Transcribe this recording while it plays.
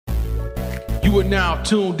You are now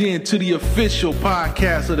tuned in to the official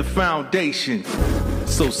podcast of the Foundation.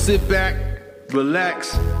 So sit back,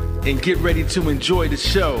 relax, and get ready to enjoy the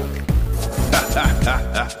show.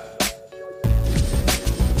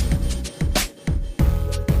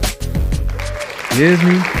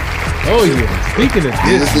 Disney? Oh yeah. Speaking of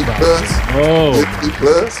Disney Plus.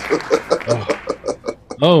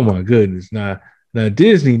 Oh my goodness. Now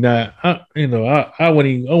Disney. I wasn't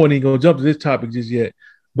even gonna jump to this topic just yet,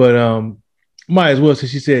 but might as well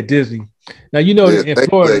since she said Disney. Now in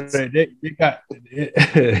Florida they got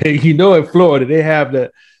in Florida they have the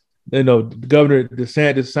Governor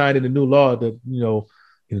DeSantis signing a new law that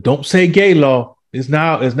don't say gay law. It's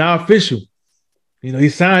now official. He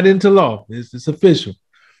signed into law. It's official.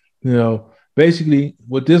 Basically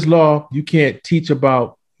with this law, you can't teach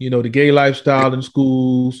about the gay lifestyle in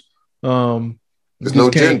schools. There's no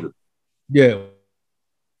gender. Yeah.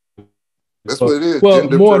 That's what it is. Well,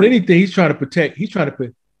 more than anything, he's trying to protect.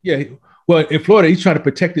 Well, in Florida, he's trying to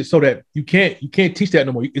protect it so that you can't teach that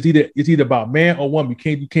no more. It's either about man or woman.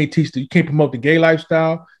 You can't promote the gay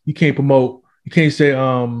lifestyle. You can't say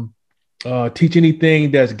teach anything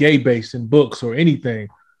that's gay based in books or anything.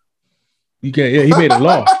 You can't. Yeah, he made a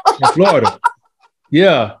law in Florida.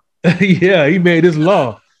 Yeah, yeah, he made this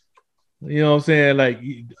law. You know what I'm saying? Like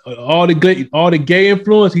all the gay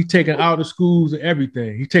influence, he's taking out of schools and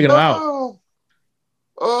everything. He's taking them out.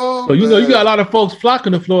 So you got a lot of folks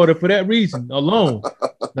flocking to Florida for that reason alone.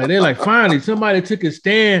 Like they're like, finally, somebody took a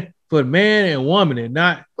stand for man and woman, and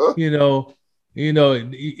not I mean,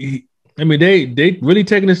 they really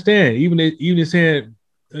taking a stand. Even saying,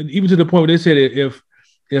 even to the point where they said if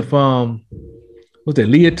what's that,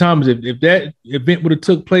 Leah Thomas, if that event would have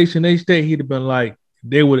took place in their state, he'd have been like,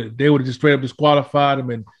 they would have just straight up disqualified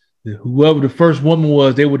him, and whoever the first woman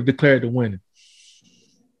was, they would have declared the winner.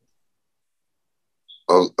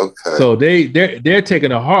 Oh, okay. So they're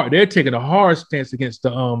taking a hard stance against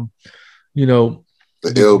the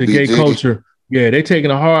the gay culture. Yeah, they're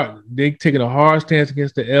taking a hard stance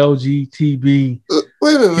against the LGTB.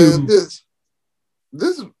 Wait a minute, man.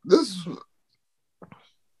 This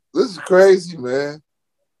is crazy, man.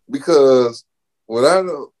 Because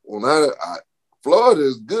Florida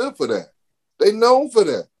is good for that. They known for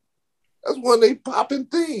that. That's one of they popping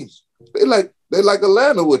things. They like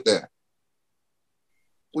Atlanta with that.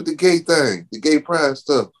 With the gay thing, the gay pride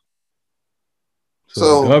stuff.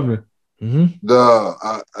 So governor. Hey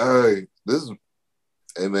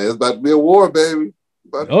man, it's about to be a war, baby.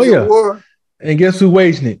 A war. And guess who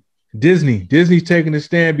waging it? Disney. Disney's taking a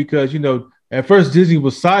stand because at first Disney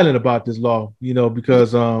was silent about this law.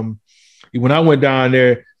 Because when I went down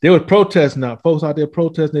there, they were protesting. Folks out there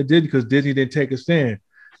protesting at Disney because Disney didn't take a stand.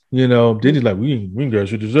 Disney's like, we ain't got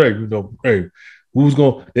shit to say. Hey, who's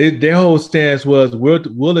going? Their whole stance was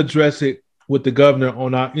we'll address it with the governor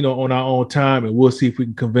on our own time, and we'll see if we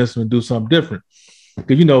can convince them to do something different.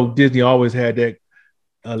 Because Disney always had that,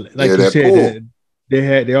 you said,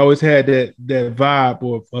 they always had that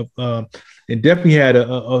vibe and definitely had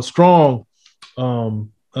a strong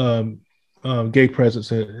gay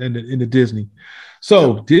presence in the Disney.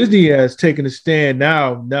 So Disney has taken a stand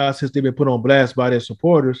now since they've been put on blast by their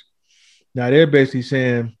supporters. Now they're basically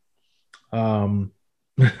saying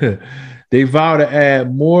they vow to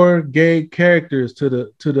add more gay characters to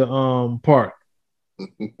the park.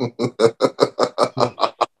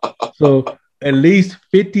 So at least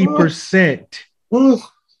 50%.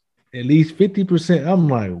 At least 50%. I'm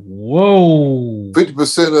like, whoa.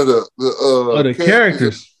 50% of the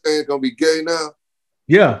characters ain't gonna be gay now.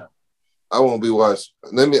 Yeah. I won't be watching.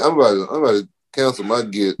 I'm about to cancel my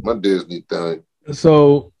Disney thing.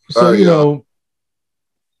 So I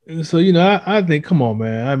think, come on,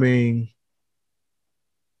 man. I mean,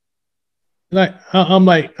 like I'm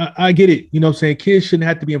like, I get it. I'm saying? Kids shouldn't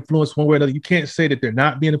have to be influenced one way or another. You can't say that they're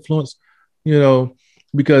not being influenced,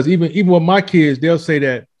 because even with my kids, they'll say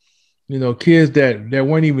that, kids that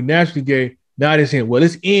weren't even naturally gay, now they're saying, well,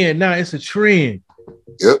 it's in now, it's a trend.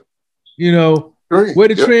 Yep. Where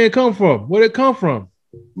did the trend come from? Where did it come from?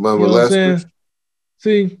 My molesters.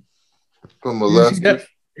 See? From molesters.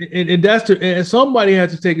 And somebody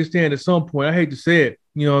has to take a stand at some point. I hate to say it,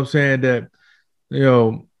 that,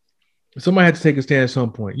 somebody had to take a stand at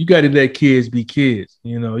some point. You got to let kids be kids.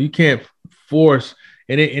 You can't force,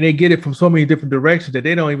 and they get it from so many different directions that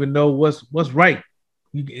they don't even know what's right.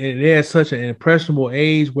 And they're at such an impressionable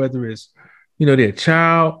age, whether it's, they're a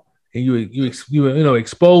child, and you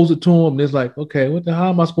expose it to them, and it's like, okay, how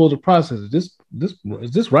am I supposed to process it? Is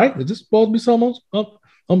this right? Is this supposed to be something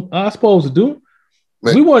I'm supposed to do?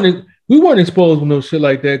 Man. We weren't exposed with no shit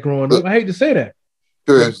like that growing up. I hate to say that.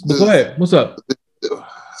 Chris, but go ahead. What's up?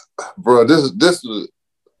 bro, this is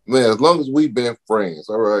man. As long as we've been friends,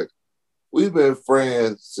 all right. We've been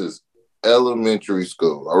friends since elementary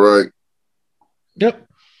school. All right. Yep.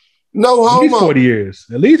 No homo. At least 40 years.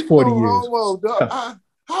 At least 40 no years. Homo, dog.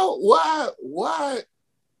 Why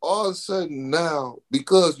all of a sudden now,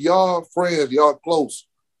 because y'all friends, y'all close,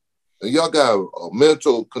 and y'all got a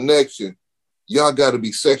mental connection, y'all got to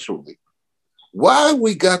be sexually. Why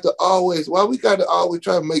we got to always try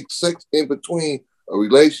to make sex in between a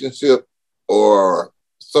relationship or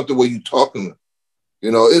something where you talking?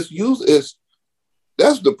 You know,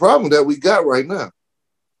 that's the problem that we got right now.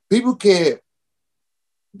 People can't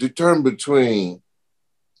determine between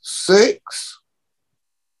sex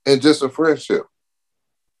and just a friendship.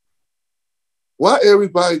 Why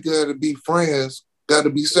everybody got to be friends, got to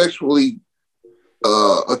be sexually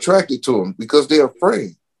attracted to them because they're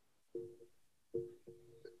afraid?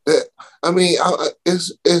 That's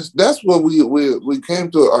what we came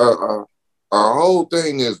to. Our whole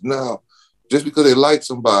thing is now, just because they like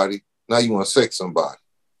somebody, now you want to sex somebody.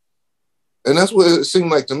 And that's what it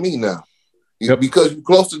seemed like to me now. Yep. Because you're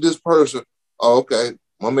close to this person, oh, okay,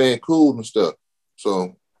 my man cool and stuff.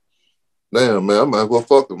 So, damn, man, I might as well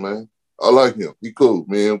fuck him, man. I like him. He cool,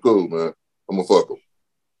 man. I'm cool, man. I'm gonna fuck him.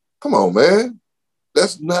 Come on, man.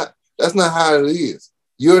 That's not how it is.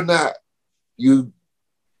 You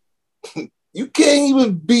can't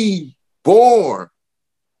even be born.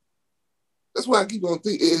 That's why I keep on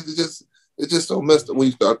thinking. It's just so messed up when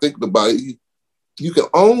you start thinking about it. You can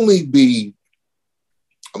only be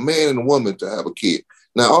a man and a woman to have a kid.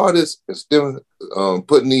 Now, all this is still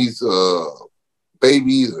putting these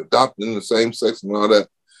babies, adopting the same sex and all that.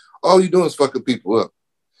 All you're doing is fucking people up.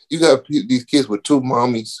 You got these kids with two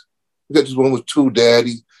mommies. You got this one with two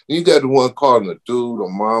daddies. And you got the one calling a dude or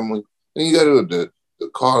mama. And you got the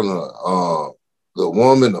calling the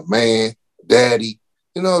woman, a man, daddy.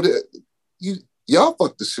 You know, y'all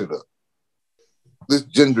fuck this shit up. This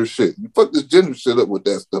gender shit. You fuck this gender shit up with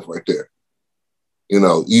that stuff right there. You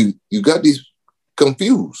know, you got these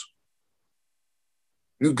confused.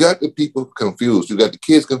 You got the people confused. You got the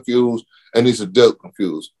kids confused and these adults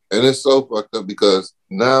confused. And it's so fucked up because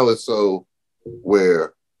now it's so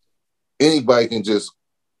where anybody can just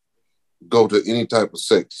go to any type of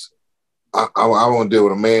sex. I want to deal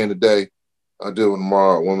with a man today. I'll deal with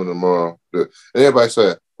tomorrow, a woman tomorrow. And everybody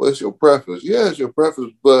say, well, it's your preference. Yeah, it's your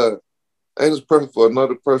preference, but ain't it preference for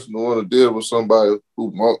another person to want to deal with somebody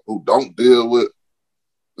who don't deal with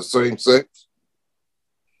the same sex?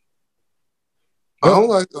 I don't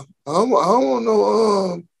want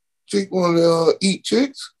no chick want to eat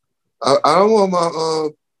chicks. I don't want my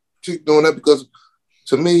chick doing that because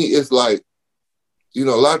to me it's like, you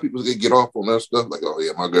know, a lot of people get off on that stuff like, oh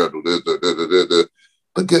yeah, my girl do this.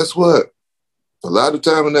 But guess what? A lot of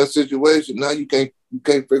time in that situation, now you can't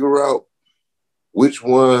figure out which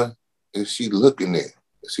one is she looking at.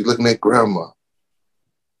 Is she looking at grandma?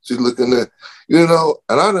 She's looking at, you know,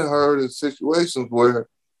 and I done heard in situations where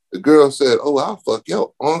the girl said, oh, I'll fuck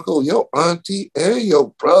your uncle, your auntie, and your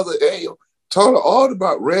brother, and your told her all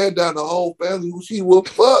about, ran down the whole family who she would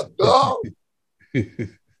fuck, dog.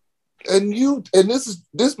 And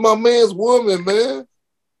this my man's woman, man.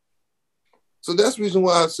 So that's the reason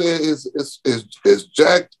why I said it's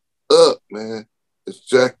jacked up, man. It's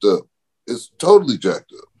jacked up. It's totally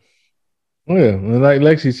jacked up. Oh yeah, and like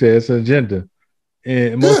Lexi said, it's an agenda,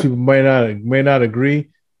 and most people may not agree.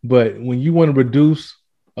 But when you want to reduce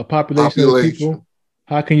a population of people,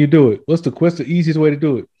 how can you do it? What's the easiest way to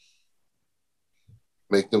do it?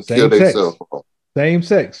 Make them kill themselves. Same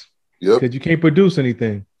sex. Yep. Because you can't produce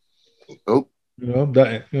anything. Nope. You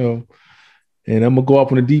know. And I'm gonna go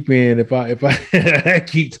up on the deep end if I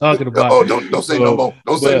keep talking about. Oh, don't say no more.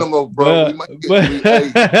 Don't say no more, bro. We might get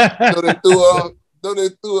they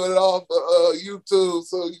threw it off of YouTube,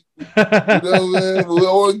 so you know, man. We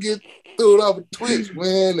don't want to get threw it off of Twitch,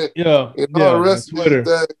 man. And all the rest of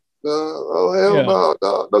that. Oh hell no,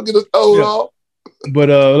 dog. Don't get us thrown off. But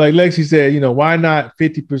like Lexi said, you know, why not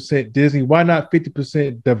 50% Disney? Why not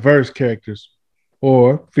 50% diverse characters,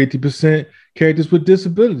 or 50% characters with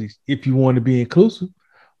disabilities? If you want to be inclusive,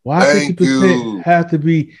 why 50% have to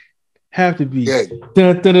be? Yeah.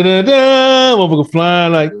 Dun, dun, dun, dun, dun, motherfucker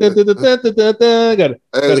flying like dun, dun, dun, dun, dun,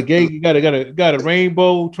 dun. Got a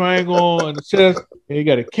rainbow triangle on the chest, and you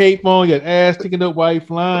got a cape on, you got ass sticking up while you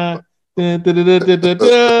flying. Dun, dun, dun, dun, dun, dun,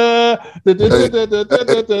 dun.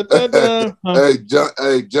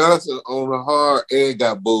 Hey, Johnson on the hard and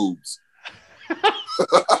got boobs.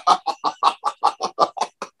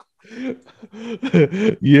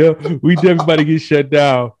 Yeah, we definitely get shut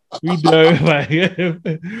down. We done like,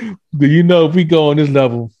 you know, if we go on this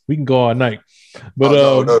level, we can go all night.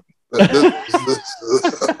 But So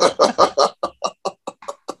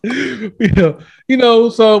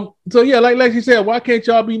yeah, like you said, why can't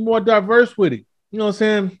y'all be more diverse with it? You know what I'm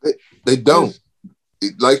saying? They don't.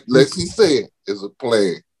 Like Lexi said, it's a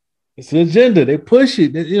plan. It's an agenda. They push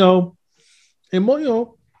it. And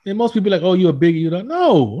most people like, oh, you're a biggie. You don't.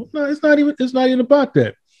 No, it's not even about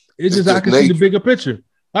that. It's just I can see the bigger picture.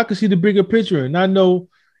 I can see the bigger picture, and I know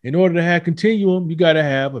in order to have continuum, you got to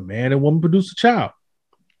have a man and woman produce a child.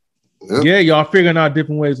 Yep. Yeah, y'all figuring out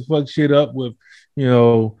different ways to fuck shit up with,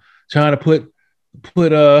 trying to put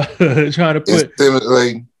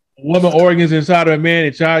woman organs inside of a man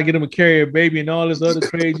and try to get him to carry a baby and all this other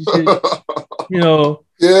crazy shit.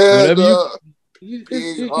 Yeah,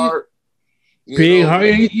 pig heart. Pig heart.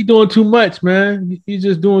 He doing too much, man. He's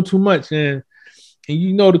just doing too much, and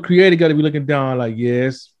the creator got to be looking down like,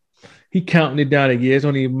 yes, he counting it down. Like, yeah, it's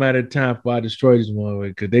only a matter of time before I destroy this one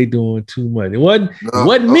because they doing too much. It wasn't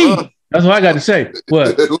me. That's what I got to say.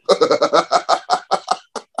 What?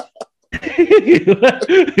 it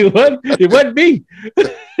wasn't me.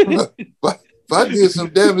 If I did some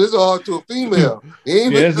damage, it's all to a female.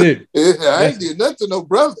 That's it. I ain't did nothing to no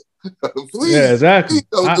brother. Please, yeah, exactly.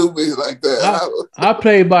 Please don't do me like that. I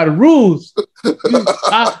played by the rules.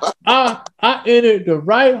 I entered the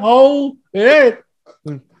right hole. Let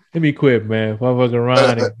me quit, man. If I fucking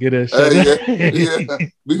around and get that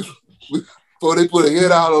shit. Before they put a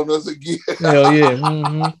hit out on us again. Hell yeah.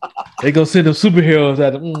 Mm-hmm. They gonna send them superheroes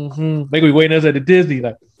at them. Mm-hmm. They gonna be waiting us at the Disney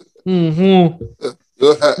like. Mm-hmm.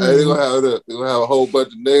 They're gonna have a whole bunch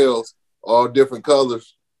of nails, all different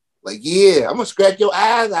colors. Like, yeah, I'm gonna scratch your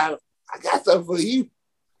eyes out. I got something for you.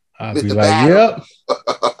 I'll be like, yep.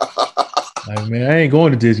 Like, man, I ain't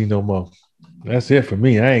going to Disney no more. That's it for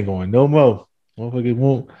me. I ain't going no more. Motherfuckers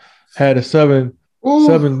won't have the seven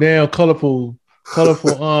damn colorful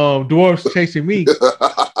dwarfs chasing me.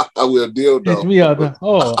 I will deal though. Chase me out there.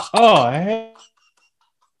 Oh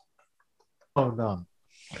no.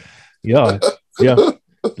 Yeah.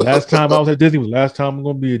 Last time I was at Disney was last time I'm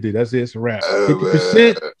gonna be at Disney. That's it. It's a wrap.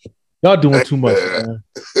 50%. Y'all doing too much, man.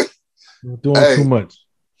 You're doing too much.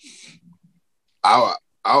 I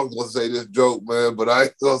was gonna say this joke, man, but I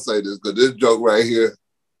ain't gonna say this because this joke right here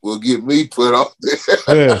will get me put off there.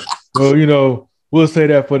 Yeah. Well, we'll say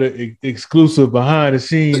that for the exclusive behind the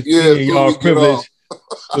scenes. Any of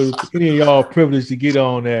y'all privileged to get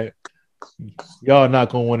on that. Y'all not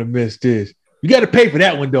gonna want to miss this. You got to pay for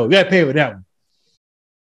that one though. You got to pay for that one.